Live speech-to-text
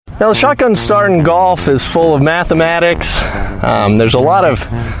Now, the shotgun start in golf is full of mathematics. There's a lot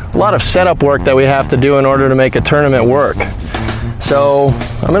of setup work that we have to do in order to make a tournament work. So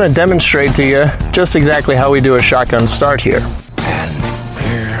I'm going to demonstrate to you just exactly how we do a shotgun start here. And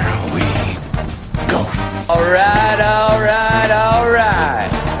here we go. All right.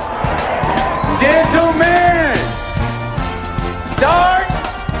 Gentlemen, start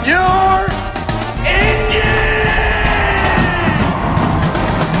your engine!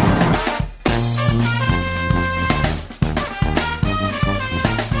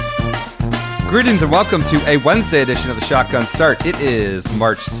 Greetings and welcome to a Wednesday edition of the Shotgun Start. It is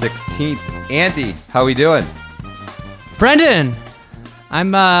March 16th. Andy, how we doing? Brendan,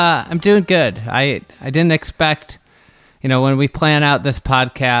 I'm doing good. I didn't expect, when we plan out this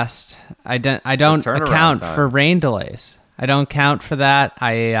podcast, I don't account for rain delays. I don't count for that.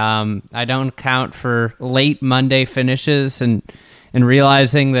 I don't count for late Monday finishes and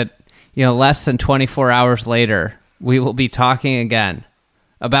realizing that less than 24 hours later we will be talking again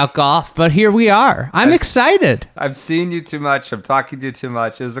about golf. But here we are. I'm excited. I've seen you too much. I'm talking to you too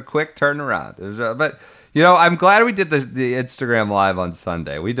much. It was a quick turnaround. I'm glad we did the Instagram Live on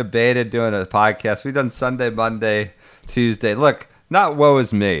Sunday. We debated doing a podcast. We've done Sunday, Monday, Tuesday. Look, not woe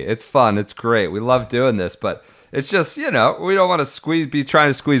is me. It's fun. It's great. We love doing this, but it's just, we don't want to be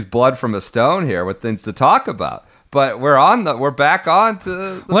trying to squeeze blood from a stone here with things to talk about. But we're back on to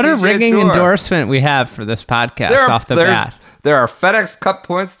the what PGA a ringing Tour. Endorsement we have for this podcast off the bat. There are FedEx Cup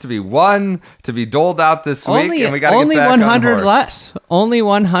points to be won, to be doled out this week, and we got to get back 100 on horse. less. Only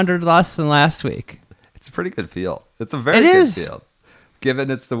 100 less than last week. It's a pretty good field. It's a very good field.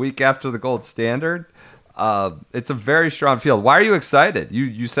 Given it's the week after the gold standard, it's a very strong field. Why are you excited?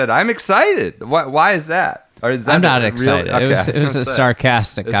 You said, I'm excited. Why is that? Or is that I'm not excited. Okay, it was a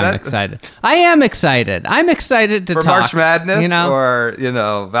sarcastic. I'm excited. I am excited. I'm excited to for talk. March Madness or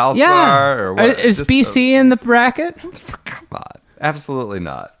Valspar or what? Is BC in the bracket? Come on, absolutely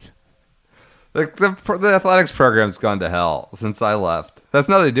not. The athletics program's gone to hell since I left. That's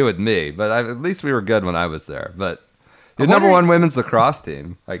nothing to do with me, but at least we were good when I was there. But the number one women's lacrosse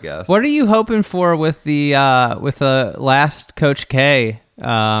team, I guess. What are you hoping for with the last Coach K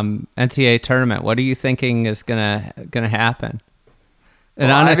NCAA tournament? What are you thinking is gonna happen? The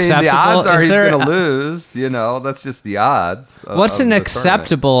odds are he's going to lose. That's just the odds. What's an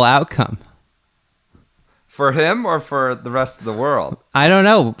acceptable outcome for him or for the rest of the world? I don't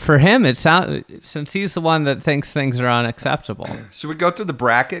know. For him, since he's the one that thinks things are unacceptable. Should we go through the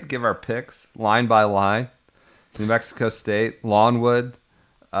bracket? Give our picks line by line. New Mexico State, Longwood.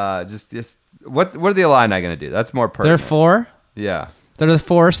 Just what are the Illini going to do? That's more pertinent. They're 4. Yeah. They're the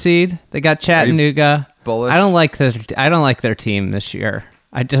 4 seed. They got Chattanooga. Bullish? I don't like their team this year.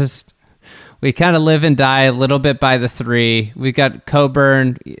 We kind of live and die a little bit by the 3. We got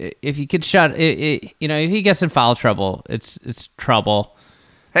Coburn. If you could if he gets in foul trouble, it's trouble.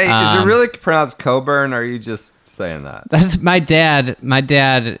 Hey, is it really pronounced Coburn, or are you just saying that? That's my dad. My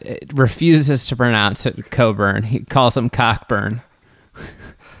dad refuses to pronounce it Coburn. He calls him Cockburn.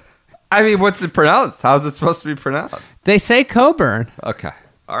 I mean, what's it pronounced? How's it supposed to be pronounced? They say Coburn. Okay.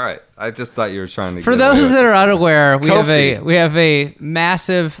 All right. I just thought you were trying to. For those that are unaware, we have a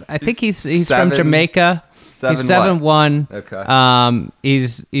massive. I think he's from Jamaica. He's 7'1". Okay.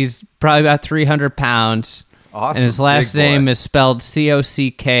 He's probably about 300 pounds. Awesome. And his last name is spelled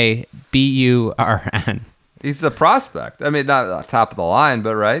Cockburn. He's the prospect. I mean, not top of the line,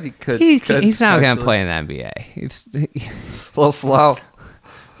 but right. He's not going to play in the NBA. He's a little slow.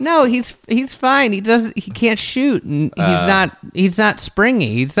 No, he's fine. He can't shoot, and he's not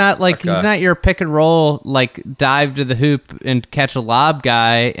springy. He's not he's not your pick and roll dive to the hoop and catch a lob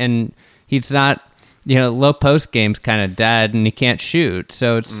guy, and he's not low post game's kind of dead, and he can't shoot.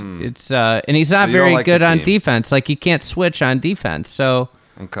 So it's and he's not very good on defense. He can't switch on defense. So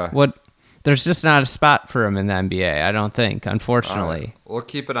there's just not a spot for him in the NBA. I don't think, unfortunately. Right. We'll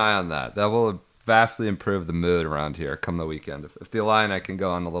keep an eye on that. That will vastly improve the mood around here come the weekend. If the Illini can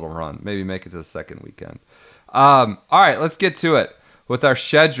go on a little run, maybe make it to the second weekend. All right, let's get to it with our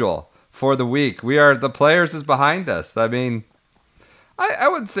schedule for the week. The players is behind us. I mean, I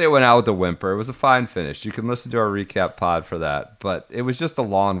wouldn't say it went out with a whimper. It was a fine finish. You can listen to our recap pod for that, but it was just a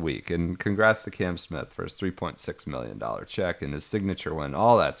long week, and congrats to Cam Smith for his $3.6 million check and his signature win,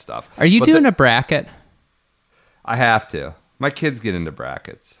 all that stuff. Are you doing a bracket? I have to. My kids get into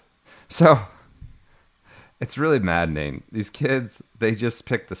brackets. So it's really maddening. These kids, they just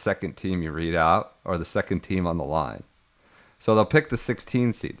pick the second team you read out or the second team on the line. So they'll pick the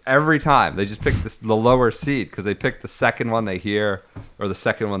 16 seed every time. They just pick the lower seed because they pick the second one they hear or the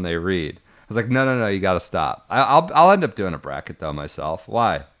second one they read. I was like, no, you got to stop. I'll end up doing a bracket though myself.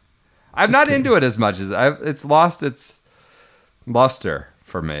 Why? I'm not into it as much as it's lost its luster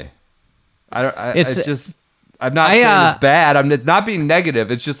for me. I'm not saying it's bad. It's not being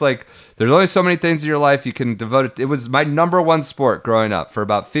negative. It's just like there's only so many things in your life you can devote it. It was my number one sport growing up for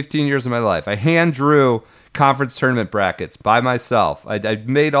about 15 years of my life. I hand drew conference tournament brackets by myself. I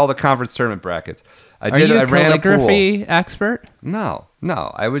made all the conference tournament brackets. Are you a calligraphy expert? No.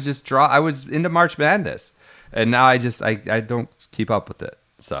 I would just draw. I was into March Madness, and now I don't keep up with it.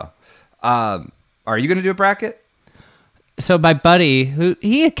 So, are you going to do a bracket? So my buddy,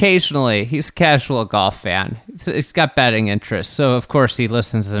 he's a casual golf fan. He's got betting interests. So, of course, he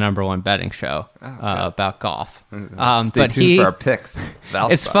listens to the number one betting show about golf. Stay tuned for our picks.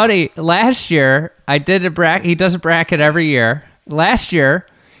 It's funny. Last year, I did a bracket. He does a bracket every year. Last year,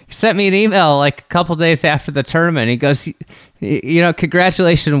 he sent me an email like a couple days after the tournament. He goes,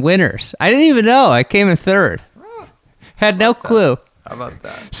 congratulations, winners. I didn't even know. I came in third. Had no clue. How about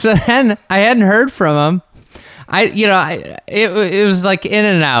that? So then I hadn't heard from him. It was like in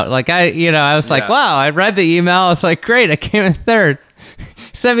and out. Like I was like, wow, I read the email. I was like, great, I came in third.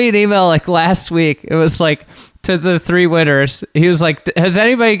 Sent me an email like last week. It was like to the 3 winners. He was like, has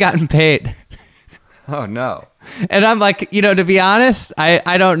anybody gotten paid? Oh no. And I'm like, to be honest,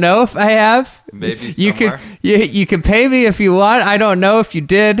 I don't know if I have. Maybe somewhere. You can pay me if you want. I don't know if you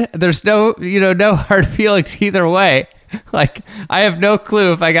did. There's no no hard feelings either way. Like I have no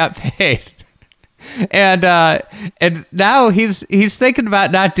clue if I got paid. And now he's thinking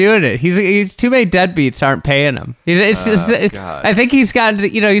about not doing it. He's too many deadbeats aren't paying him. I think he's gotten to,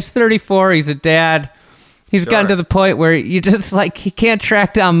 he's 34. He's a dad. He's gotten to the point where you just he can't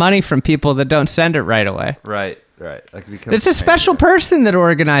track down money from people that don't send it right away. Right. It's a special person that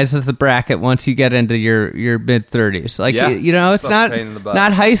organizes the bracket once you get into your mid 30s. It's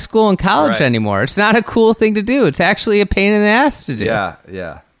not high school and college anymore. It's not a cool thing to do. It's actually a pain in the ass to do.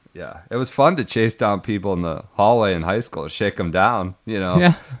 Yeah, it was fun to chase down people in the hallway in high school, shake them down,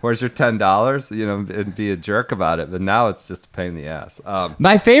 where's your $10, and be a jerk about it. But now it's just a pain in the ass.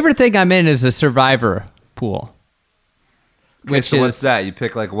 My favorite thing I'm in is the Survivor pool. What's that? You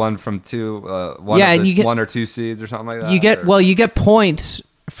pick like one from two, one or two seeds or something like that? You get points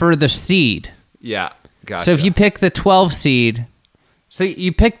for the seed. Yeah, gotcha. So if you pick the 12 seed, so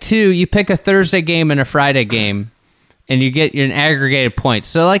you pick 2, you pick a Thursday game and a Friday game, and you get an aggregated points.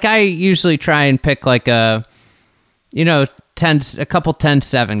 So I usually try and pick like a couple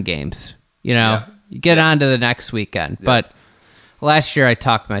 10-7 games. You get on to the next weekend. Yeah. But last year I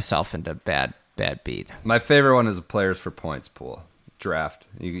talked myself into bad beat. My favorite one is a players for points pool draft.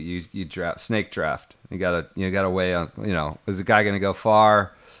 You draft snake draft. You gotta weigh on is the guy going to go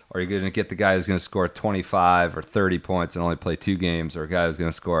far, or are you going to get the guy who's going to score 25 or 30 points and only play 2 games, or a guy who's going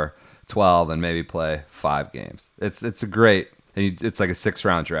to score 12 and maybe play 5 games. It's a great, it's like a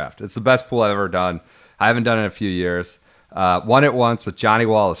 6-round draft. It's the best pool I've ever done. I haven't done it in a few years. Won it once with Johnny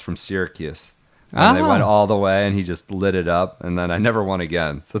Wallace from Syracuse. And they went all the way, and he just lit it up, and then I never won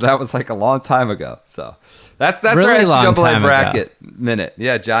again. So that was like a long time ago. So that's really our NCAA bracket minute.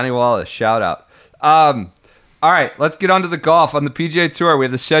 Yeah, Johnny Wallace, shout out. All right, let's get on to the golf. On the PGA Tour, we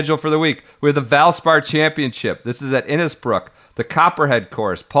have the schedule for the week. We have the Valspar Championship. This is at Innisbrook, the Copperhead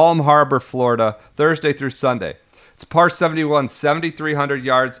course, Palm Harbor, Florida, Thursday through Sunday. It's par 71, 7,300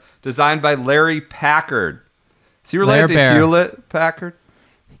 yards, designed by Larry Packard. Is he related to Hewlett Packard?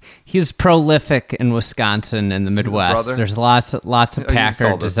 He's prolific in Wisconsin and the Midwest. There's lots of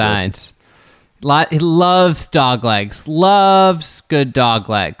Packard designs. He loves dog legs. Loves good dog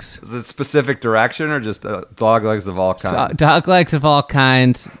legs. Is it specific direction or just dog legs of all kinds? Dog legs of all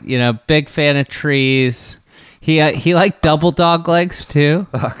kinds. Big fan of trees. He liked double dog legs too.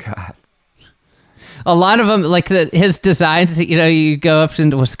 Oh God. A lot of them, his designs, you go up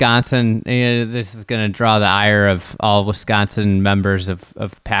into Wisconsin, this is going to draw the ire of all Wisconsin members of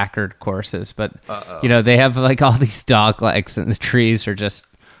Packard courses, but, they have all these dog legs, and the trees are just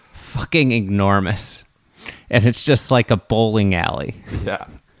fucking enormous. And it's just like a bowling alley. Yeah.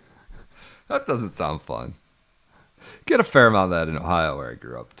 That doesn't sound fun. Get a fair amount of that in Ohio, where I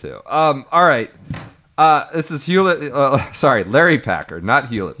grew up, too. All right. This is Larry Packard, not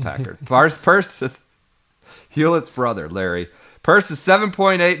Hewlett Packard. Purse is Hewlett's brother, Larry. Purse is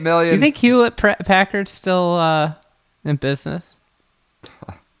 $7.8 million. You think Hewlett Packard's still in business?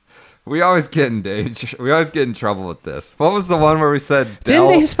 We always get in trouble with this. What was the one where we said Dell?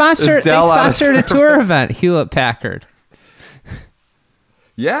 Didn't they sponsored a tour event, Hewlett Packard?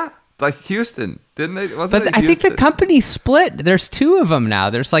 Yeah, Like Houston, didn't they? Wasn't But it I think the company split. There's two of them now.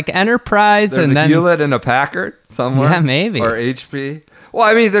 There's like Enterprise There's and a then Hewlett and a Packard somewhere. Yeah, maybe. Or HP. Well,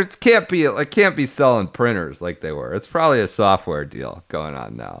 I mean, there can't be selling printers like they were. It's probably a software deal going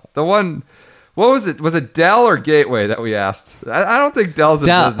on now. The one, what was it? Was it Dell or Gateway that we asked? I don't think Dell's in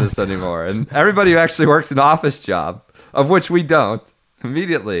business anymore. And everybody who actually works an office job, of which we don't,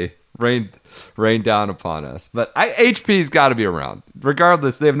 immediately rained down upon us. But HP's got to be around.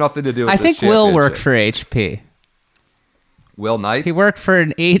 Regardless, they have nothing to do with I this think Will worked for HP. Will Knight? He worked for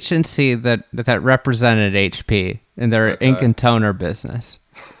an agency that represented HP in their ink and toner business.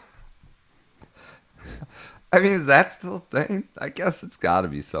 I mean, is that still a thing? I guess it's got to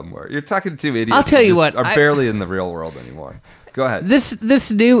be somewhere. You're talking to idiots I'll tell you who what, are barely in the real world anymore. Go ahead.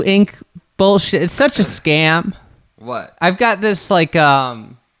 This new ink bullshit, it's such a scam. What? I've got this like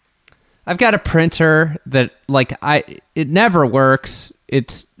I've got a printer that like it never works.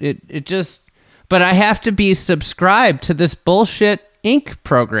 It just but I have to be subscribed to this bullshit ink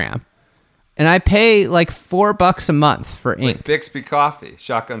program. And I pay like $4 a month for ink. Like Bixby Coffee,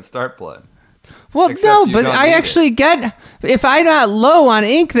 Shotgun Start Blood. Well, no, but I actually get, if I'm not low on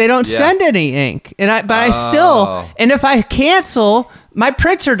ink, they don't send any ink. And I still, and if I cancel, my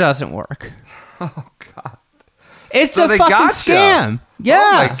printer doesn't work. Oh, God. It's a fucking scam. Yeah.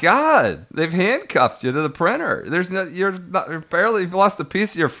 Oh, my God. They've handcuffed you to the printer. You've barely lost a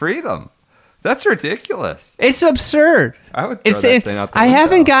piece of your freedom. That's ridiculous. It's absurd. I would throw that thing out the window.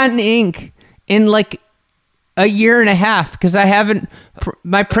 haven't gotten ink in like a year and a half because I haven't.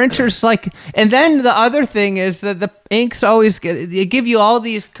 My printer's like, and then the other thing is that the inks always they give you all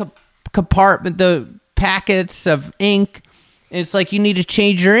these the packets of ink. And it's like you need to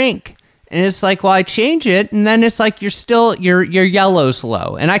change your ink, and it's like, well, I change it, and then it's like your yellow's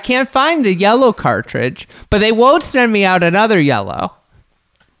low, and I can't find the yellow cartridge, but they won't send me out another yellow.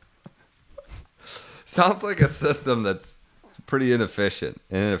 Sounds like a system that's pretty inefficient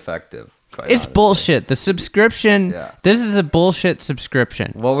and ineffective. It's bullshit. The subscription, This is a bullshit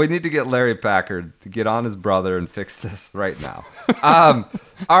subscription. Well, we need to get Larry Packard to get on his brother and fix this right now.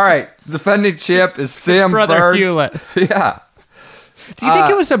 All right. Defending champ is Sam brother Bird. Hewlett. Yeah. Do you think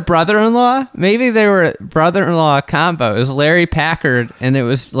it was a brother-in-law? Maybe they were a brother-in-law combo. It was Larry Packard, and it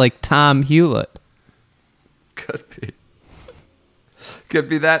was like Tom Hewlett. Could be. Could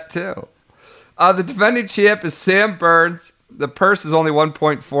be that, too. The defending champ is Sam Burns. The purse is only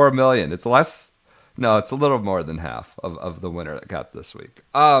 $1.4 million. It's less. No, it's a little more than half of the winner that got this week.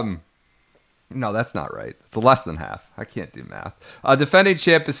 No, that's not right. It's less than half. I can't do math. Defending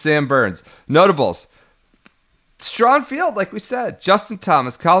champ is Sam Burns. Notables. Strong field, like we said. Justin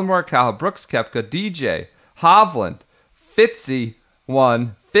Thomas, Colin Morikawa, Brooks Koepka, DJ, Hovland, Fitzy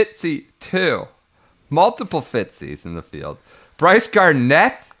 1, Fitzy 2. Multiple Fitzies in the field. Bryce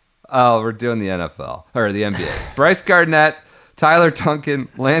Garnett. Oh, we're doing the NFL, or the NBA. Bryce Garnett, Tyler Duncan,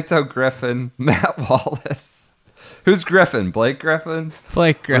 Lanto Griffin, Matt Wallace. Who's Griffin? Blake Griffin?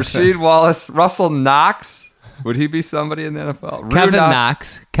 Blake Griffin. Rasheed Wallace. Russell Knox. Would he be somebody in the NFL?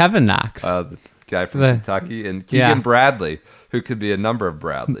 Kevin Knox. The guy from Kentucky. And Keegan Bradley, who could be a number of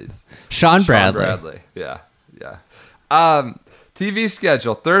Bradleys. Sean Bradley. Yeah. TV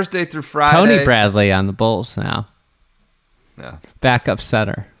schedule, Thursday through Friday. Tony Bradley on the Bulls now. Yeah. Backup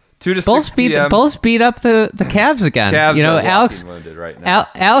center. 2 to 6 p.m. Bulls beat up the Cavs again. Cavs are Alex wounded right now.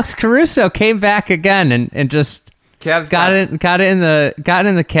 Alex Caruso came back again and just Cavs got in the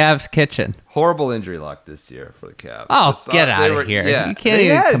Cavs kitchen. Horrible injury luck this year for the Cavs. Oh, get out of here! Yeah, you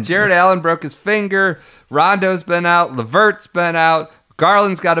can't Jared Allen broke his finger. Rondo's been out. LeVert's been out.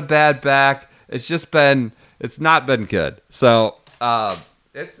 Garland's got a bad back. It's not been good. So,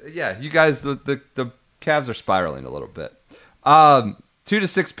 you guys, the Cavs are spiraling a little bit. 2 to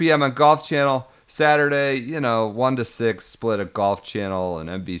 6 p.m. on Golf Channel. Saturday, 1 to 6 split at Golf Channel and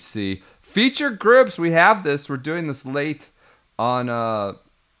NBC. Featured groups, we have this. We're doing this late on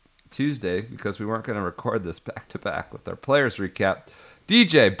Tuesday because we weren't going to record this back-to-back with our players recap.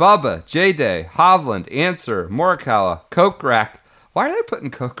 DJ, Bubba, J-Day, Hovland, Answer, Morikawa, Kokrak. Why are they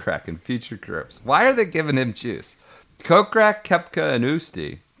putting Kokrak in featured groups? Why are they giving him juice? Kokrak, Koepka, and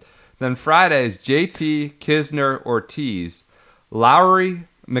Usti. Then Fridays, JT, Kisner, Ortiz, Lowry,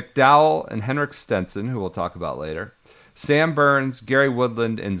 McDowell, and Henrik Stenson, who we'll talk about later. Sam Burns, Gary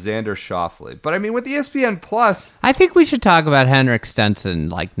Woodland, and Xander Schauffele. But I mean, with ESPN Plus, I think we should talk about Henrik Stenson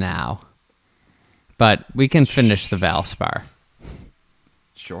like now. But we can finish the Valspar.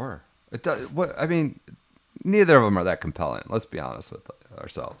 Sure. Neither of them are that compelling. Let's be honest with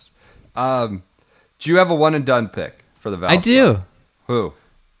ourselves. Do you have a one and done pick for the Valspar? I do. Who?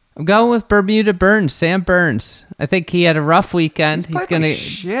 I'm going with Bermuda Burns, Sam Burns. I think he had a rough weekend. He's gonna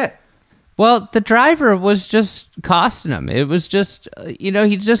shit. Well, the driver was just costing him. It was just,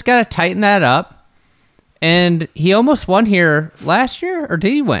 he just got to tighten that up. And he almost won here last year, or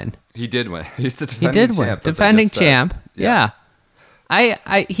did he win? He did win. He's the defending champ. Defending champ. Yeah.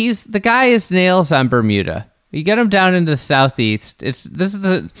 He's the guy is nails on Bermuda. You get him down into the southeast. This is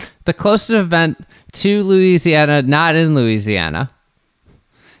the closest event to Louisiana, not in Louisiana.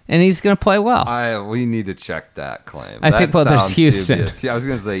 And he's going to play well. We need to check that claim. I think, there's Houston. Dubious. Yeah, I was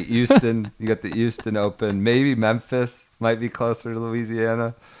going to say Houston. You got the Houston Open. Maybe Memphis might be closer to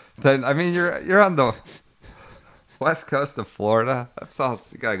Louisiana. Then you're on the west coast of Florida. That's all.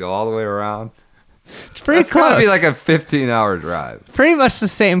 You got to go all the way around. It's pretty close. It's got to be like a 15-hour drive. Pretty much the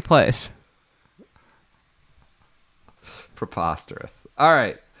same place. Preposterous. All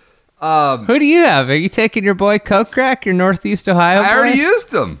right. Who do you have? Are you taking your boy Kokrak, your Northeast Ohio boy? I already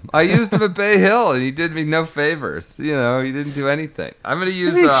used him. I used him at Bay Hill, and he did me no favors. He didn't do anything. I'm going to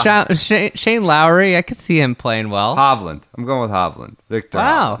use Shane Lowry. I could see him playing well. Hovland. I'm going with Hovland. Victor.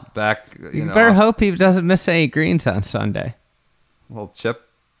 Wow. Hovland. Back. You better hope he doesn't miss any greens on Sunday. Little chip.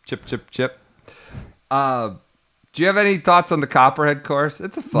 Do you have any thoughts on the Copperhead course?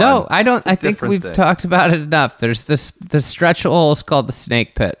 It's a fun. No, I don't. I think we've talked about it enough. There's this stretch of holes called the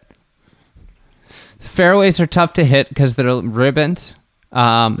Snake Pit. Fairways are tough to hit because they're ribbons.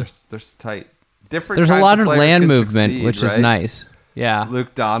 They're tight. There's a lot of land movement, which is nice. Yeah.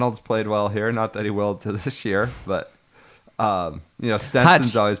 Luke Donald's played well here. Not that he will to this year, but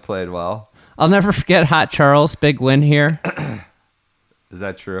Stenson's always played well. I'll never forget Hot Charles' big win here. Is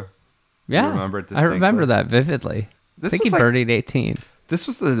that true? Yeah, you remember it distinctly? I remember that vividly. I think he birdied 18. This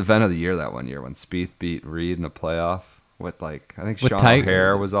was the event of the year that one year when Spieth beat Reed in a playoff. With I think Sean Tiger.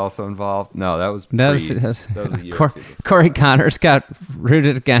 O'Hare was also involved. No, that was that was a year or two before. Corey Connors got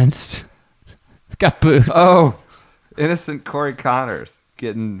rooted against. Got booed. Oh, innocent Corey Connors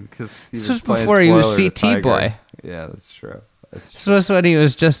because he was playing before he was CT boy. Yeah, that's true. This was when he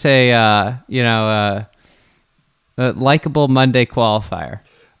was just a likable Monday qualifier.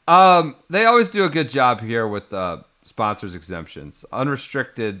 They always do a good job here with sponsors exemptions.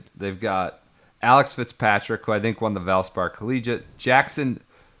 Unrestricted, they've got Alex Fitzpatrick, who I think won the Valspar Collegiate. Jackson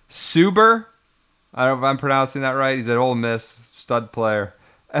Suber, I don't know if I'm pronouncing that right. He's at Ole Miss, stud player.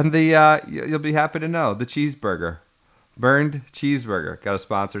 And you'll be happy to know, the cheeseburger. Burned Cheeseburger got a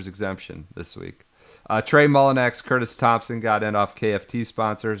sponsor's exemption this week. Trey Mullinax, Curtis Thompson got in off KFT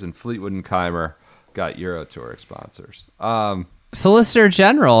sponsors, and Fleetwood and Keimer got Euro Tour sponsors. Solicitor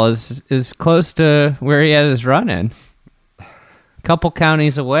General is close to where he had his run in. Couple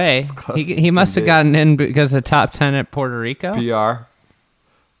counties away. He must have gotten in because of top 10 at Puerto Rico. PR.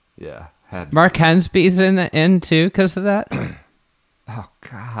 Yeah. Mark Hensby's in too because of that. Oh,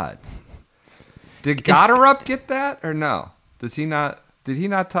 God. Did Gotterup get that or no? Does he not? Did he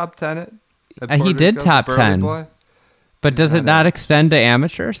not top 10 it? He did top 10. Boy? But does it not extend to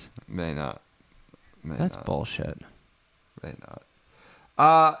amateurs? May not. That's bullshit. May not.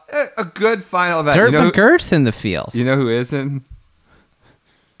 A good final event. Dirk McGirt's in the field. You know who isn't?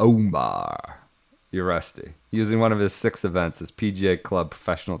 Omar Uresti, using one of his 6 events as PGA Club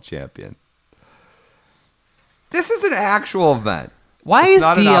professional champion. This is an actual event. Why is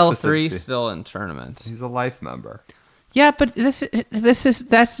DL3 still in tournaments? He's a life member. Yeah, but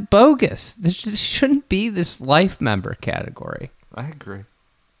that's bogus. This shouldn't be this life member category. I agree.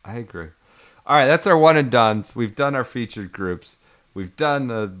 All right, that's our one and dones. We've done our featured groups. We've done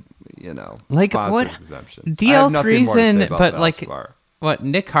the sponsor exemptions. DL3's in, but Valspar. What,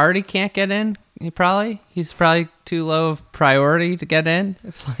 Nick Hardy can't get in? He's probably too low of priority to get in.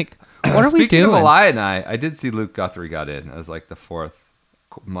 It's like, what are we doing? Speaking of Illini, I did see Luke Guthrie got in as like the 4th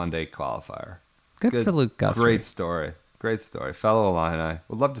Monday qualifier. Good for Luke Guthrie. Great story. Fellow Illini.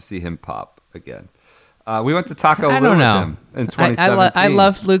 Would love to see him pop again. We went to Taco Lou with him in 2017. I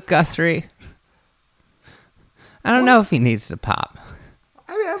love Luke Guthrie. I don't know if he needs to pop.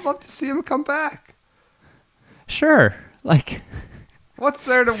 I mean, I'd love to see him come back. Sure. What is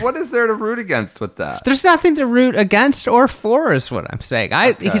there to root against with that? There's nothing to root against or for, is what I'm saying.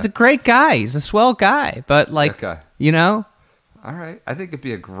 He's a great guy. He's a swell guy. But, All right. I think it'd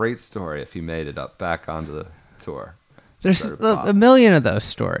be a great story if he made it up back onto the tour. There's a million of those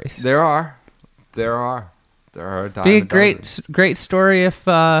stories. There are. Be a great story if,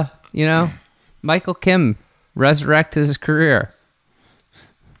 Michael Kim resurrected his career.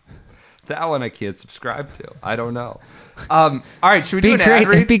 That one I can't subscribe to. I don't know. All right, should we do an ad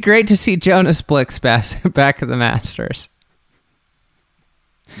read? It'd be great to see Jonas Blix back at the Masters.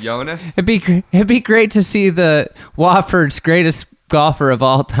 Jonas? It'd be great to see the Wofford's greatest golfer of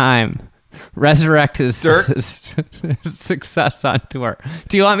all time resurrect his success on tour.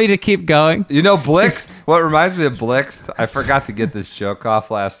 Do you want me to keep going? You know, Blixt, what reminds me of Blixt, I forgot to get this joke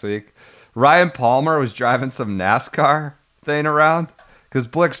off last week. Ryan Palmer was driving some NASCAR thing around because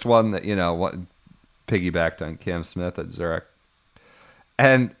Blixt won the, piggybacked on Cam Smith at Zurich.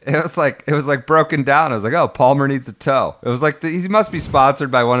 And it was like broken down. I was like, oh, Palmer needs a tow. It was like he must be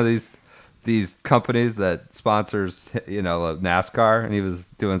sponsored by one of these companies that sponsors, NASCAR, and he was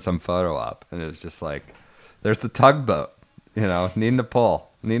doing some photo op, and it was just like, there's the tugboat, needing to pull,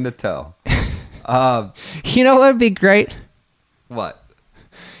 needing to tow. You know what would be great? What?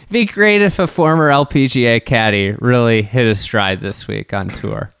 It'd be great if a former LPGA caddy really hit his stride this week on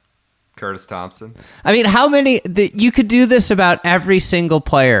tour. Curtis Thompson. I mean, how many? You could do this about every single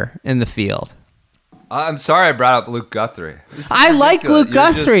player in the field. I'm sorry I brought up Luke Guthrie. I like Luke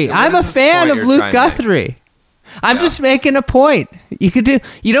Guthrie. I'm a fan of Luke Guthrie. I'm just making a point. You could do.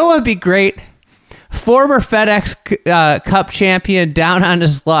 You know what would be great? Former FedEx Cup champion, down on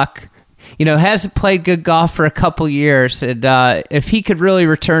his luck. Hasn't played good golf for a couple years, and if he could really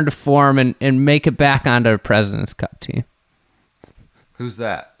return to form and make it back onto a President's Cup team. Who's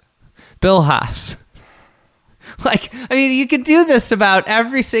that? Bill Haas. You could do this about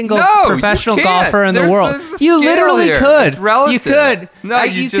every single professional golfer in the world. You literally could. It's relative. You could. No,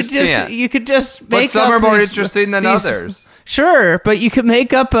 you just can't. You could just make up. But some are more interesting than others. Sure, but you could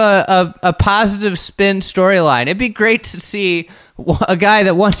make up a positive spin storyline. It'd be great to see a guy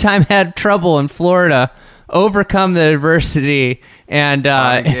that one time had trouble in Florida overcome the adversity and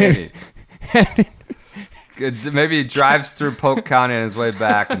maybe he drives through Polk County on his way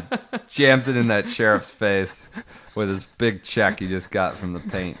back and jams it in that sheriff's face with his big check he just got from the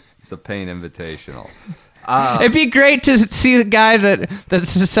paint invitational. It'd be great to see the guy that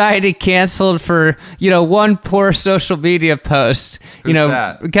society canceled for one poor social media post. Who's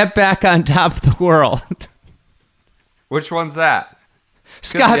that? Get back on top of the world. Which one's that?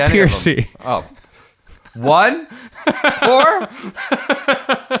 Scott Piercy. Oh. One? 4? I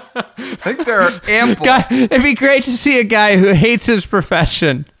think there are ample. It'd be great to see a guy who hates his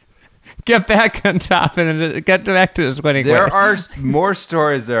profession get back on top and get back to his winning ways. There are more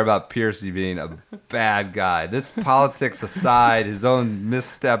stories there about Piercy being a bad guy. This politics aside, his own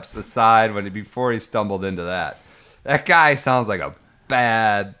missteps aside, before he stumbled into that guy sounds like a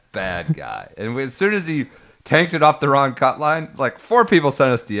bad guy. And as soon as he tanked it off the wrong cut line, 4 people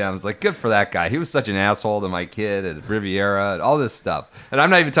sent us DMs, good for that guy. He was such an asshole to my kid at Riviera and all this stuff. And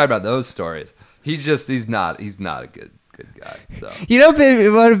I'm not even talking about those stories. He's not a good guy. So. Baby,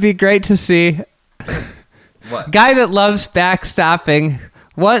 what would be great to see? What? Guy that loves backstopping.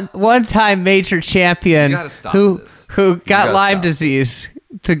 One time major champion who got Lyme disease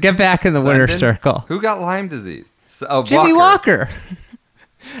to get back in the winner's circle. Who got Lyme disease? Jimmy Walker.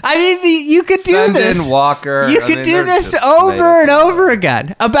 I mean, you could do this. Send in Walker. You could do this over and over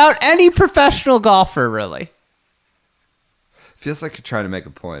again about any professional golfer, really. Feels like you're trying to make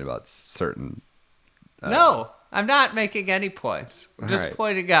a point about certain. No, I'm not making any points. I'm just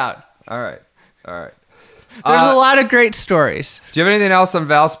pointing out. All right. There's a lot of great stories. Do you have anything else on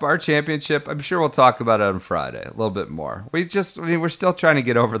Valspar Championship? I'm sure we'll talk about it on Friday a little bit more. We're still trying to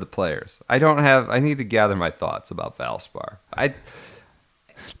get over the players. I need to gather my thoughts about Valspar.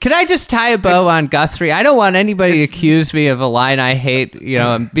 Can I just tie a bow on Guthrie? I don't want anybody to accuse me of a line I hate,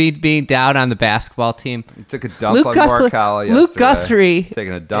 being down on the basketball team. You took a dump on Morikawa yesterday. Luke Guthrie.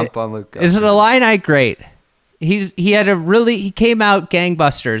 Taking a dump on Luke Guthrie. Is it a line I great? He came out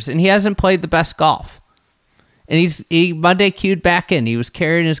gangbusters, and he hasn't played the best golf. And he Monday queued back in. He was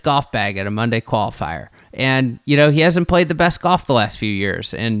carrying his golf bag at a Monday qualifier. And, he hasn't played the best golf the last few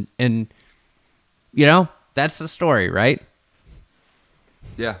years. And that's the story, right?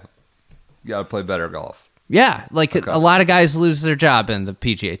 Yeah. You got to play better golf. Yeah. A lot of guys lose their job in the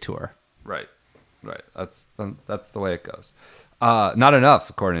PGA Tour. Right. That's the way it goes. Not enough,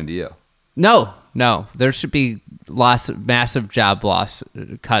 according to you. No. There should be massive job loss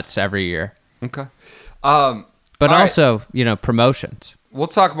cuts every year. Okay. But also, promotions. We'll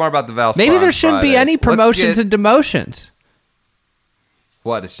talk more about the Valspar. Maybe there shouldn't be any promotions and demotions.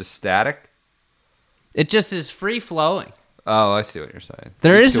 What? It's just static? It just is free flowing. Oh, I see what you're saying.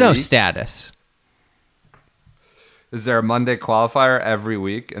 There is no status. Is there a Monday qualifier every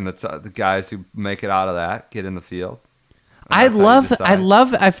week, and the guys who make it out of that get in the field?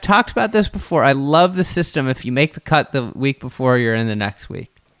 I've talked about this before. I love the system. If you make the cut the week before, you're in the next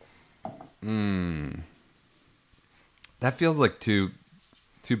week. That feels like too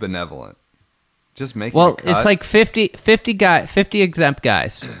benevolent. Just make it. It's like 50 exempt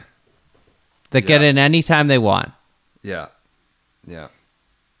guys that get in anytime they want. Yeah. Yeah. Yeah. And, you know, he hasn't played the best golf the last few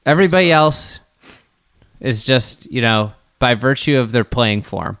years. And he's Everybody else is just, by virtue of their playing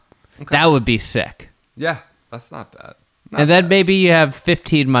form. Okay. That would be sick. Yeah, that's not bad. And then maybe you have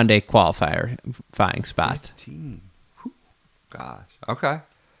 15 Monday qualifying spots. 15. Whew. Gosh. Okay.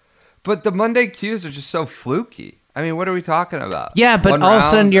 But the Monday cues are just so fluky. I mean, what are we talking about? Yeah, but all of a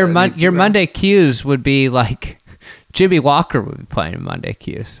sudden your Monday cues would be like Jimmy Walker would be playing in Monday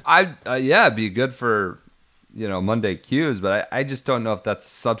cues. It'd be good for Monday cues, but I just don't know if that's a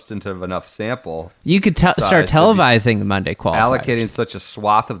substantive enough sample. You could start televising the Monday qualifiers. Allocating such a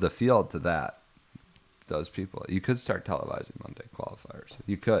swath of the field to those people. You could start televising Monday qualifiers.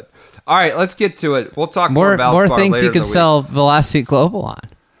 You could. All right, let's get to it. We'll talk more about more things you could sell Velocity Global on.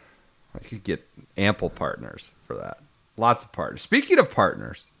 I could get ample partners for that. Lots of partners. Speaking of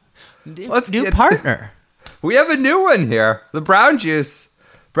partners, new partner. We have a new one here. The Brown Juice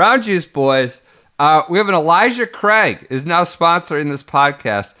boys. We have an Elijah Craig is now sponsoring this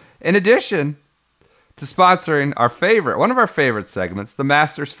podcast. In addition to sponsoring one of our favorite segments, the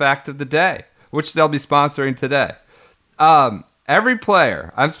Masters Fact of the Day, which they'll be sponsoring today. Every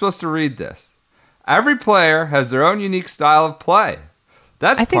player, I'm supposed to read this. Every player has their own unique style of play.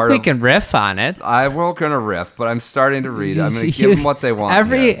 I think we can riff on it. We're going to riff, but I'm starting to read. I'm going to give them what they want.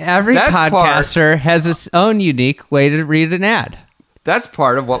 Every podcaster has its own unique way to read an ad. That's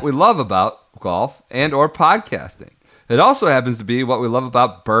part of what we love about golf and or podcasting. It also happens to be what we love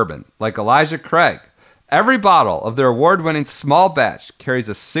about bourbon, like Elijah Craig. Every bottle of their award-winning small batch carries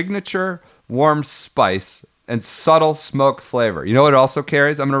a signature warm spice and subtle smoke flavor. You know what it also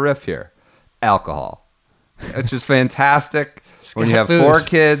carries? I'm going to riff here. Alcohol. It's just fantastic. When you have 4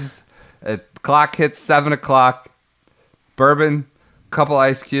 kids, the clock hits 7 o'clock, bourbon, couple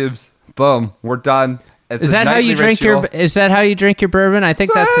ice cubes, boom, we're done. It's Is that how you drink ritual. Is that how you drink your bourbon? I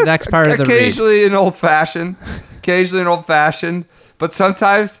think that's the next part of the read. Occasionally an old fashioned, but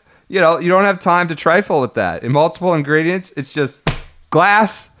sometimes you don't have time to trifle with that. In multiple ingredients, it's just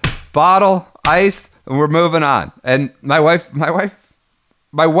glass, bottle, ice, and we're moving on. And my wife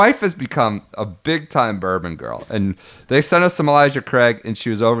has become a big time bourbon girl, and they sent us some Elijah Craig, and she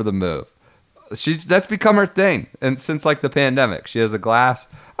was over the move. That's become her thing, and since like the pandemic, she has a glass.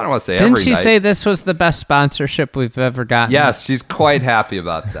 I don't want to say every night. Didn't she say this was the best sponsorship we've ever gotten? Yes, she's quite happy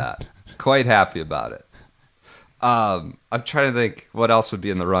about that. Quite happy about it. I'm trying to think what else would be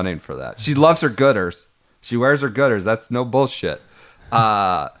in the running for that. She loves her Gooders. She wears her Gooders. That's no bullshit.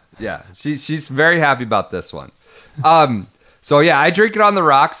 Yeah, she's very happy about this one. So yeah, I drink it on the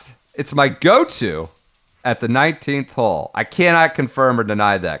rocks. It's my go-to at the 19th hole. I cannot confirm or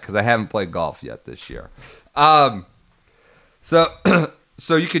deny that because I haven't played golf yet this year.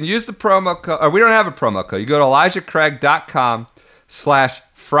 So you can use the promo code, or we don't have a promo code. You go to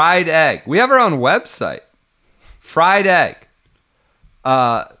ElijahCraig.com/fried egg. We have our own website, Fried Egg,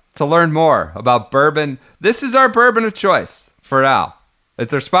 to learn more about bourbon. This is our bourbon of choice for now.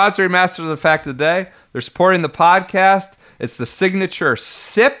 It's their sponsoring Masters of the Fact of the Day. They're supporting the podcast. It's the signature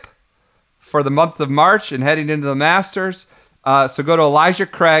sip for the month of March and heading into the Masters. So go to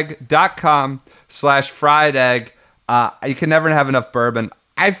ElijahCraig.com/fried egg. You can never have enough bourbon.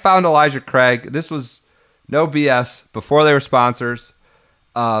 I found Elijah Craig. This was no BS before they were sponsors.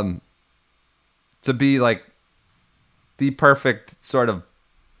 To be like the perfect sort of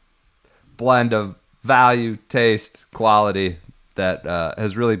blend of value, taste, quality that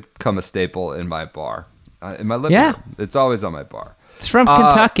has really become a staple in my bar. In my living room. It's always on my bar. It's from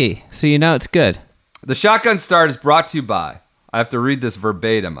Kentucky, so you know it's good. The Shotgun Start is brought to you by, I have to read this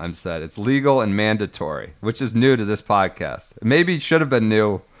verbatim, I'm said. It's legal and mandatory, which is new to this podcast. It maybe should have been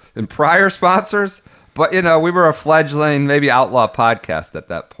new in prior sponsors, but we were a fledgling, maybe outlaw podcast at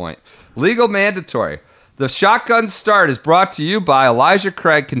that point. Legal mandatory. The Shotgun Start is brought to you by Elijah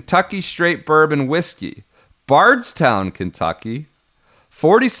Craig Kentucky Straight Bourbon Whiskey, Bardstown, Kentucky.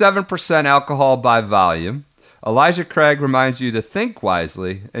 47% alcohol by volume. Elijah Craig reminds you to think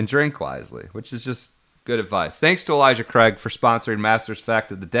wisely and drink wisely, which is just good advice. Thanks to Elijah Craig for sponsoring Masters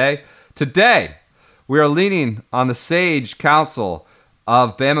Fact of the Day. Today, we are leaning on the sage counsel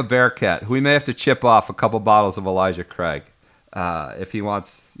of Bama Bearcat, who we may have to chip off a couple bottles of Elijah Craig if he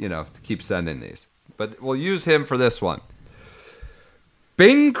wants, to keep sending these. But we'll use him for this one.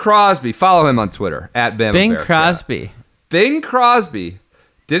 Bing Crosby. Follow him on Twitter, at Bama Bing Bearcat. Crosby. Bing Crosby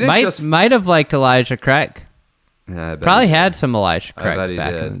might have liked Elijah Craig. Yeah, probably had some Elijah Craigs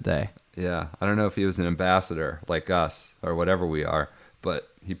back in the day. Yeah, I don't know if he was an ambassador like us or whatever we are, but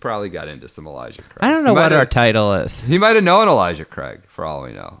he probably got into some Elijah Craig. I don't know what our title is. He might have known Elijah Craig, for all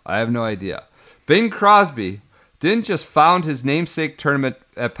we know. I have no idea. Bing Crosby didn't just found his namesake tournament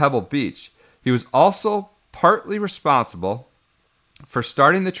at Pebble Beach. He was also partly responsible for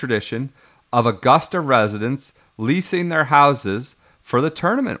starting the tradition of Augusta residents leasing their houses for the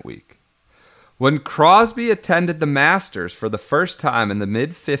tournament week. When Crosby attended the Masters for the first time in the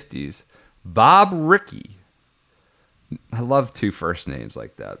mid-50s, Bob Rickey, I love two first names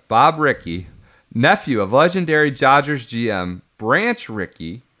like that, Bob Rickey, nephew of legendary Dodgers GM Branch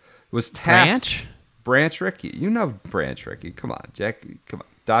Rickey, was tasked... Branch Rickey. You know Branch Rickey. Come on, Jack. Come on.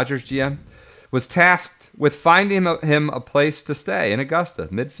 Dodgers GM was tasked with finding him a place to stay in Augusta,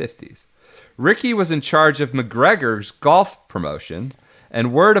 mid-50s. Rickey was in charge of McGregor's golf promotion,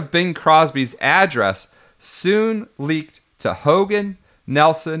 and word of Bing Crosby's address soon leaked to Hogan,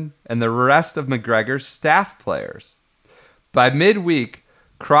 Nelson, and the rest of McGregor's staff players. By midweek,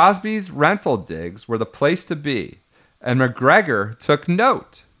 Crosby's rental digs were the place to be, and McGregor took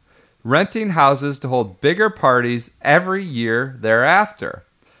note, renting houses to hold bigger parties every year thereafter.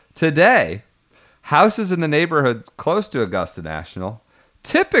 Today, houses in the neighborhood close to Augusta National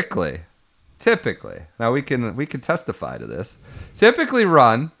typically, now we can testify to this, typically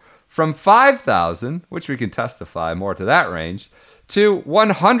run from 5,000, which we can testify more to that range, to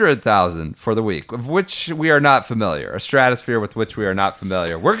 100,000 for the week, of which we are not familiar, a stratosphere with which we are not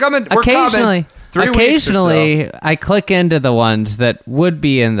familiar. We're coming. Occasionally, 3 weeks or so. I click into the ones that would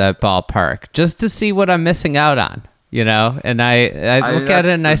be in the ballpark just to see what I'm missing out on. You know, and I look at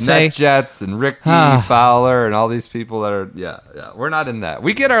it and I say, Jets and Ricky Fowler and all these people that are, yeah, we're not in that.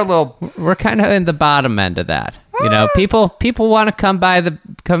 We get our little. We're kind of in the bottom end of that. You know, people want to come by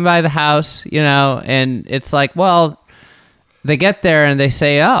the house. You know, and it's like, well, they get there and they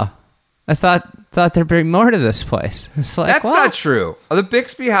say, oh, I thought there'd be more to this place. It's like, that's not true. The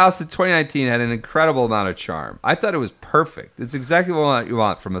Bixby house in 2019 had an incredible amount of charm. I thought it was perfect. It's exactly what you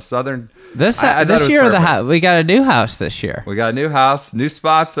want from a southern. This year, we got a new house this year. We got a new house, new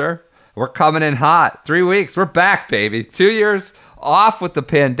sponsor. We're coming in hot. 3 weeks. We're back, baby. 2 years off with the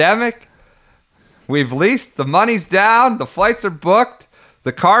pandemic. We've leased. The money's down. The flights are booked.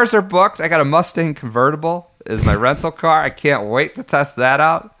 The cars are booked. I got a Mustang convertible as my rental car. I can't wait to test that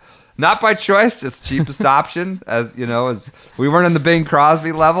out. Not by choice, just cheapest option. As you know, as we weren't in the Bing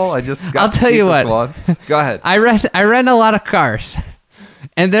Crosby level. I just got. I'll tell you what. One. Go ahead. I rent a lot of cars,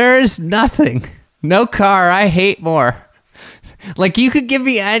 and there is no car I hate more. Like, you could give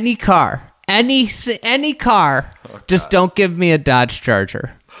me any car, any car. Oh, just don't give me a Dodge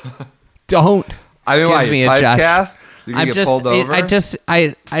Charger. Don't. I mean, why you're typecast? You can get pulled over. I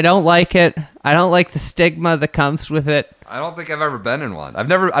don't like it. I don't like the stigma that comes with it. I don't think I've ever been in one.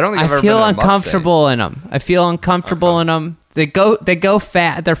 I feel uncomfortable in them. I feel uncomfortable in them. They go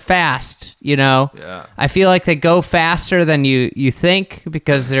fast. They're fast, you know. Yeah. I feel like they go faster than you think,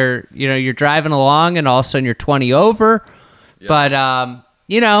 because they're, you know, you're driving along and all of a sudden you're 20 over. Yeah. But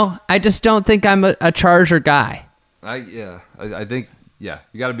you know, I just don't think I'm a Charger guy. I think you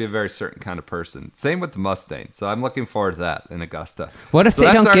got to be a very certain kind of person. Same with the Mustang. So I'm looking forward to that in Augusta. What if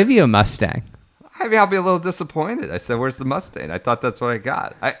they don't give you a Mustang? I mean, I'll be a little disappointed. I said, "Where's the Mustang?" I thought that's what I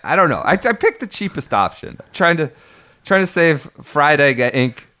got. I don't know. I picked the cheapest option. Trying to save Friday, get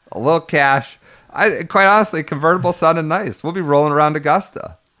ink, a little cash. Quite honestly, convertible sounded nice. We'll be rolling around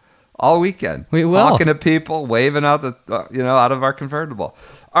Augusta all weekend. We will, honking at people, waving out out of our convertible.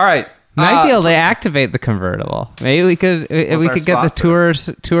 All right. Might be able to activate the convertible. Maybe we could get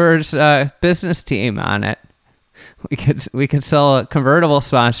the tours business team on it. We could sell a convertible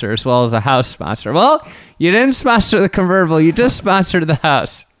sponsor as well as a house sponsor. Well, you didn't sponsor the convertible, you just sponsored the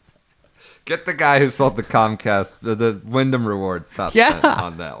house. Get the guy who sold the Comcast, the Wyndham Rewards top 10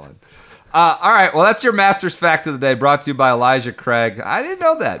 on that one. All right, well, that's your Masters Fact of the Day, brought to you by Elijah Craig. I didn't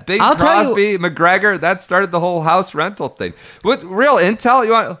know that. Bing Crosby, McGregor, that started the whole house rental thing. With real intel,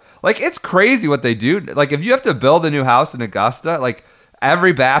 you want, like, it's crazy what they do. Like, if you have to build a new house in Augusta, like,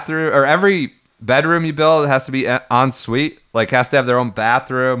 every bathroom or every bedroom you build has to be en suite, like, has to have their own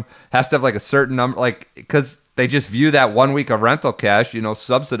bathroom, has to have like a certain number, like, because they just view that 1 week of rental cash, you know,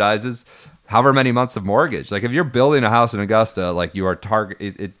 subsidizes however many months of mortgage. Like, if you're building a house in Augusta, like, you are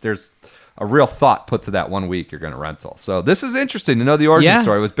there's a real thought put to that 1 week you're going to rental. So this is interesting to know the origin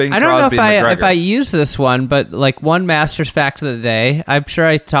story. Was Bing Crosby and McGregor. I don't know if I use this one, but like, one Masters Fact of the Day, I'm sure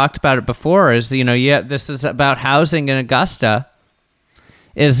I talked about it before, is, you know, this is about housing in Augusta,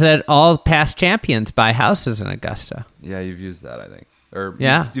 is that all past champions buy houses in Augusta. Yeah, you've used that, I think.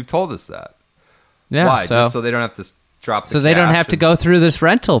 You've told us that. Yeah. Why? Just so they don't have to drop the So they don't have to go through this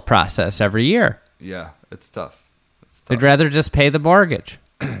rental process every year. Yeah, it's tough. They'd rather just pay the mortgage.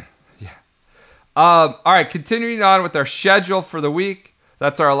 Yeah. All right, continuing on with our schedule for the week.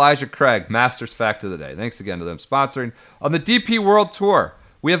 That's our Elijah Craig Masters Fact of the Day. Thanks again to them sponsoring. On the DP World Tour,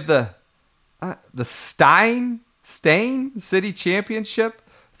 we have the Stein Stain City Championship,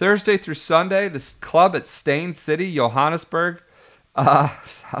 Thursday through Sunday. This club at Stain City, Johannesburg,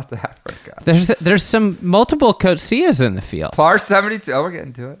 South Africa. There's some multiple Coetsias in the field. Par 72. Oh, we're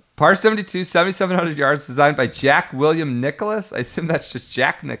getting to it. Par 72, 7,700 yards, designed by Jack William Nicholas. I assume that's just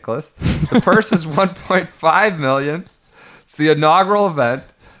Jack Nicholas. The purse is $1.5 million. It's the inaugural event.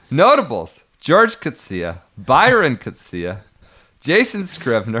 Notables: George Coetzee, Byron Coetzee, Jason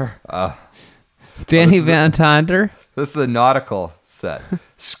Scrivener. Danny Van Tonder. This is a nautical set.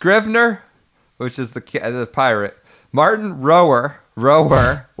 Scrivener, which is the pirate. Martin Rower,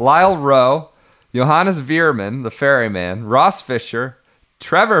 Lyle Rowe, Johannes Veerman, the ferryman, Ross Fisher,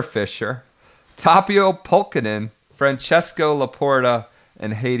 Trevor Fisher, Tapio Polkinen, Francesco Laporta,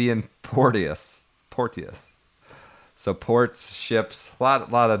 and Hadian Porteous. So ports, ships, a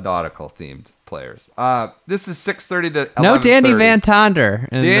lot of nautical themed players. This is 6:30 to 11:30. No Danny Van Tonder.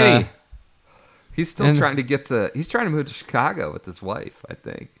 Danny. He's still trying to he's trying to move to Chicago with his wife, I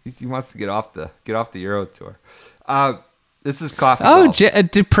think. He wants to get off the Euro tour. This is coffee. Oh,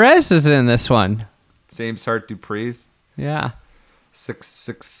 Duprez is in this one. James Hart Dupree's. Yeah.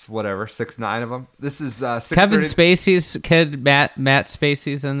 6'9" of them. This is Kevin Spacey's kid, Matt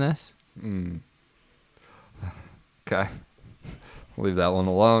Spacey's in this. Okay. We'll leave that one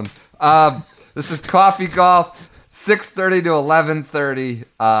alone. This is Coffee Golf, 6:30 to 11:30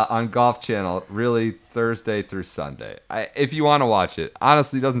 on Golf Channel, really Thursday through Sunday. If you want to watch it,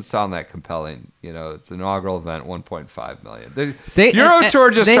 honestly, it doesn't sound that compelling. You know, it's an inaugural event, $1.5 million. Euro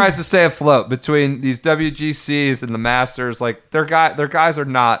Tour just tries to stay afloat between these WGCs and the Masters. Like their guys are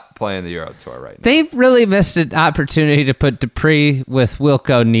not playing the Euro Tour right now. They've really missed an opportunity to put Dupree with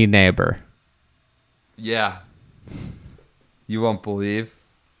Wilco Nienaber. Yeah. You won't believe.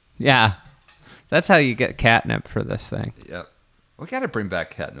 Yeah. That's how you get catnip for this thing. Yep. We got to bring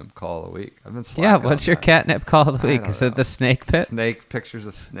back catnip call of the week. I've been slacking. Yeah, what's your catnip call of the week? Is it the snake pit? Pictures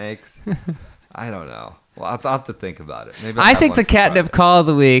of snakes. I don't know. Well, I'll have to think about it. Maybe I think the catnip call of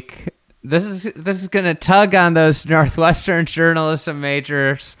the week. This is going to tug on those Northwestern journalism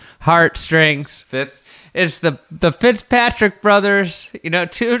majors heartstrings. It's the Fitzpatrick brothers. You know,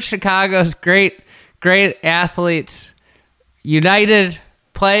 two of Chicago's great athletes united.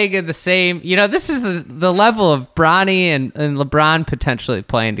 Playing in the same, this is the level of Bronny and LeBron potentially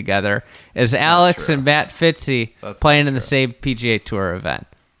playing together as Alex and Matt Fitzy playing in the same PGA Tour event.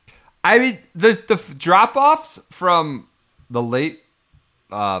 I mean, the drop-offs from the late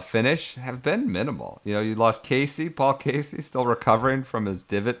finish have been minimal. You know, you lost Paul Casey, still recovering from his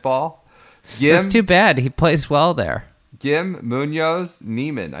divot ball. That's too bad. He plays well there. Gim, Munoz,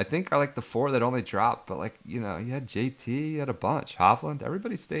 Neiman, I think are like the four that only dropped. But you had JT, you had a bunch. Hovland,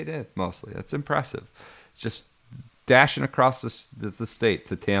 everybody stayed in mostly. That's impressive. Just dashing across the state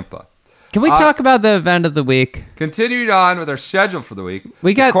to Tampa. Can we talk about the event of the week? Continued on with our schedule for the week.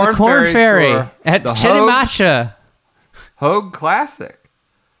 We got the Corn Ferry at Chitimacha. Hogue Classic.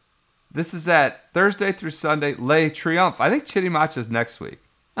 This is at Thursday through Sunday, Le Triomphe. I think Chitimacha is next week.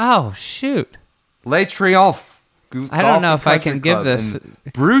 Oh, shoot. Le Triomphe. I don't know if I can give this.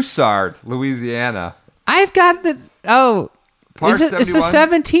 Broussard, Louisiana. I've got the it's the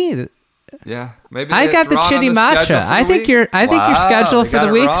 17th. Yeah, maybe I got the Chitimacha. I think your schedule for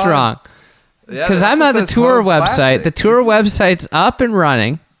the week's wrong. Because I'm on the tour website. Classic. The tour website's up and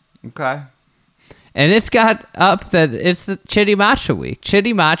running. Okay. And it's got up that it's the Chitimacha week.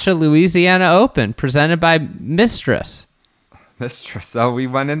 Chitimacha Louisiana Open, presented by Mistress. So we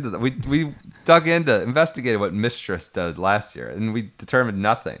went into we dug into, investigated what Mistress did last year, and we determined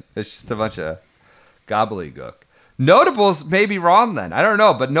nothing. It's just a bunch of gobbledygook. Notables may be wrong then. I don't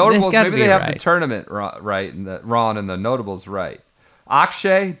know, but Notables, maybe they have the tournament right and the Ron and the Notables right.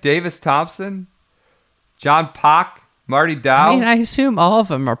 Akshay, Davis Thompson, John Pock, Marty Dow. I mean, I assume all of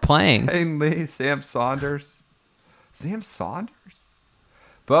them are playing. Shane Lee, Sam Saunders.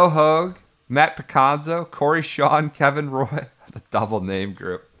 Bo Hogue, Matt Picanzo, Corey Sean, Kevin Roy. The double name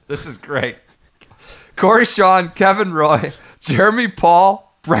group. This is great. Corey Sean, Kevin Roy, Jeremy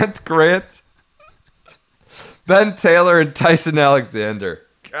Paul, Brent Grant, Ben Taylor, and Tyson Alexander.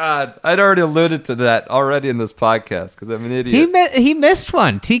 God, I'd already alluded to that already in this podcast because I'm an idiot. He missed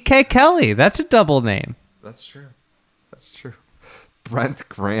one. TK Kelly. That's a double name. That's true. Brent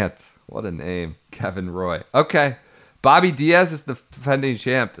Grant. What a name. Kevin Roy. Okay. Bobby Diaz is the defending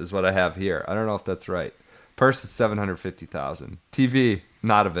champ is what I have here. I don't know if that's right. Purse is $750,000. TV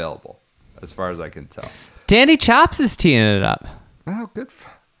not available, as far as I can tell. Danny Chops is teeing it up. Oh, good.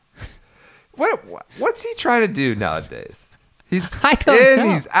 What's he trying to do nowadays? He's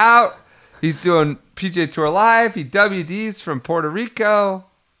he's out. He's doing PGA Tour Live. He WDs from Puerto Rico.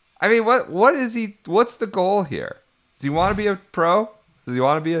 I mean, what is he? What's the goal here? Does he want to be a pro? Does he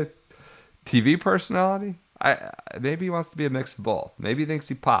want to be a TV personality? Maybe he wants to be a mix of both. Maybe he thinks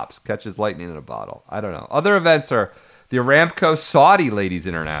he pops, catches lightning in a bottle. I don't know. Other events are the Aramco Saudi Ladies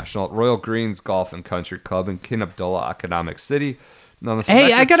International at Royal Greens Golf and Country Club in King Abdullah Economic City.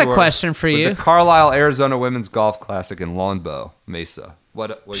 Hey, I got a question for you. The Carlisle Arizona Women's Golf Classic in Longbow Mesa.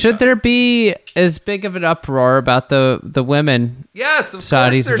 What should there be as big of an uproar about the women? Yes, of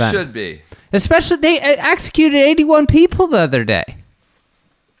Saudi's course there event? should be. Especially they executed 81 people the other day.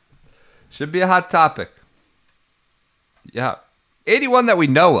 Should be a hot topic. Yeah, 81 that we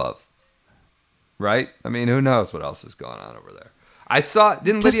know of. Right? I mean, who knows what else is going on over there? I saw,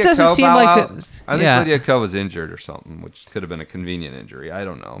 didn't Lydia Ko bow out? I think Lydia Ko was injured or something, which could have been a convenient injury. I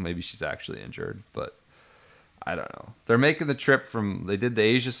don't know. Maybe she's actually injured, but I don't know. They're making the trip they did the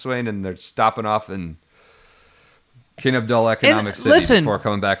Asia swing, and they're stopping off in King Abdullah Economic City before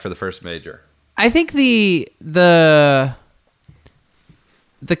coming back for the first major. I think the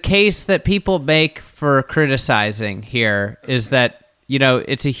case that people make for criticizing here is that,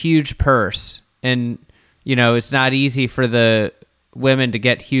 it's a huge purse, and, it's not easy for the women to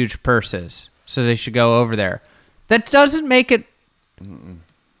get huge purses, so they should go over there. That doesn't make it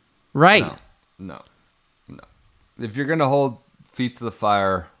right. No. If you're gonna hold feet to the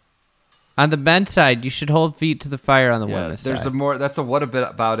fire on the men's side, you should hold feet to the fire on the women's side. That's a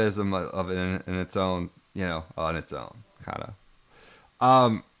whataboutism of it in its own, on its own kind of.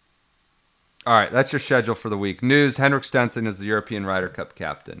 All right, that's your schedule for the week. News: Henrik Stenson is the European Ryder Cup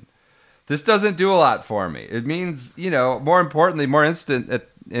captain. This doesn't do a lot for me. It means, more importantly,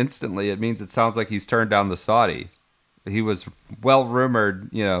 instantly, it means it sounds like he's turned down the Saudi. He was well rumored,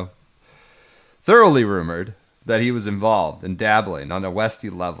 thoroughly rumored that he was involved in dabbling on a Westy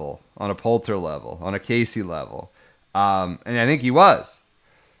level, on a Poulter level, on a Casey level. And I think he was.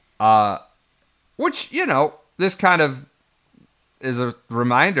 Which, this kind of is a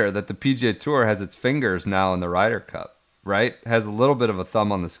reminder that the PGA Tour has its fingers now in the Ryder Cup. Right? Has a little bit of a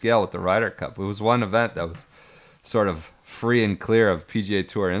thumb on the scale with the Ryder Cup. It was one event that was sort of free and clear of PGA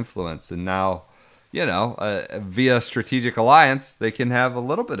Tour influence. And now, via strategic alliance, they can have a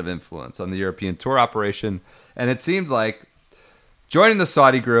little bit of influence on the European Tour operation. And it seemed like joining the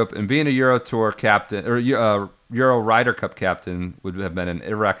Saudi group and being a Euro Tour captain or Euro Ryder Cup captain would have been an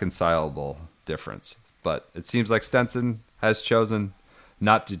irreconcilable difference. But it seems like Stenson has chosen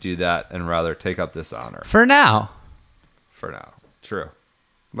not to do that and rather take up this honor. For now. True.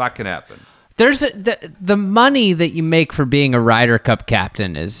 A lot can happen. There's the money that you make for being a Ryder Cup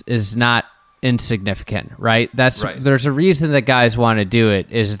captain is not insignificant, right? That's right. There's a reason that guys want to do it,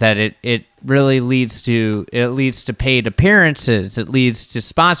 is that it really leads to paid appearances, it leads to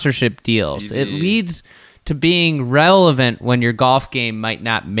sponsorship deals, TV. It leads to being relevant when your golf game might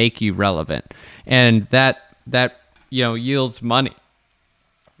not make you relevant, and that yields money.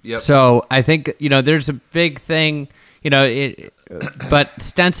 Yep. So I think there's a big thing. But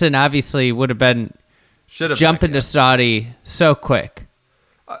Stenson obviously would have been jumping to Saudi so quick.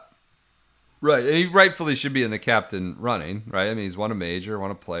 Right. And he rightfully should be in the captain running, right? I mean, he's won a major, won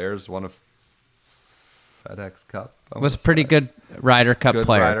a Players, won a FedEx Cup. Was a pretty good Ryder Cup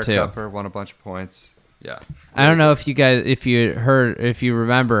player, Ryder too. Cupper, won a bunch of points. Yeah. I don't know if you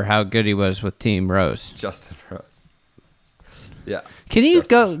remember how good he was with Team Rose. Justin Rose. Yeah. Can you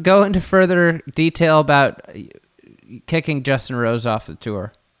go into further detail about kicking Justin Rose off the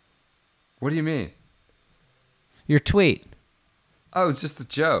tour? What do you mean? Your tweet. Oh, it was just a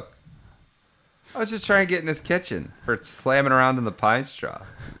joke. I was just trying to get in his kitchen for slamming around in the pine straw,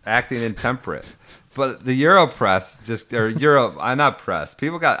 acting intemperate. But the Euro press not press.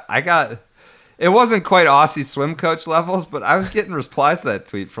 It wasn't quite Aussie swim coach levels, but I was getting replies to that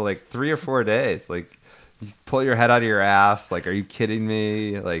tweet for like 3 or 4 days. Like, you pull your head out of your ass. Like, are you kidding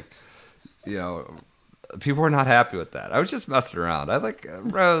me? Like, people were not happy with that. I was just messing around. I like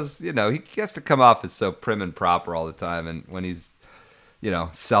Rose, he gets to come off as so prim and proper all the time. And when he's,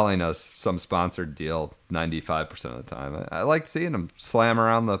 selling us some sponsored deal 95% of the time, I like seeing him slam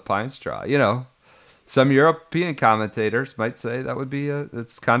around the pine straw. Some European commentators might say that would be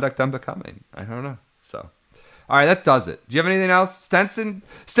it's conduct unbecoming. I don't know. So, all right, that does it. Do you have anything else? Stenson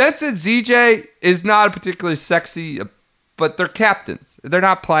ZJ is not a particularly sexy, but they're captains. They're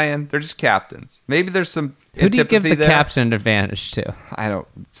not playing. They're just captains. Maybe there's some Who do you give the there. captain advantage to? I don't.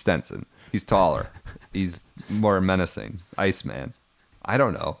 Stenson. He's taller. He's more menacing. Iceman. I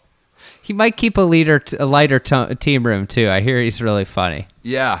don't know. He might keep a lighter team room too. I hear he's really funny.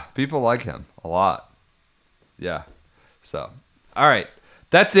 Yeah, people like him a lot. Yeah. So, all right.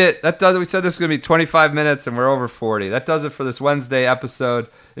 That's it. That does it. We said this was going to be 25 minutes, and we're over 40. That does it for this Wednesday episode.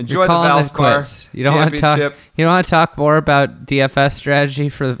 Enjoy the Valspar You don't want to talk. You don't want to talk more about DFS strategy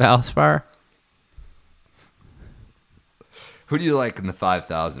for the Valspar. Who do you like in the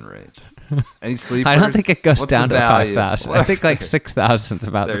 5,000 range? Any sleepers? I don't think it goes What's down the to value? 5,000. I think like 6,000 is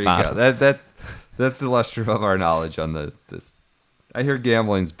about there the you bottom. go. That's illustrative of our knowledge on this. I hear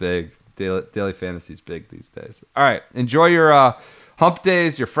gambling's big. Daily fantasy's big these days. All right. Enjoy your hump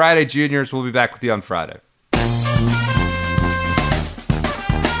days, your Friday juniors. We'll be back with you on Friday.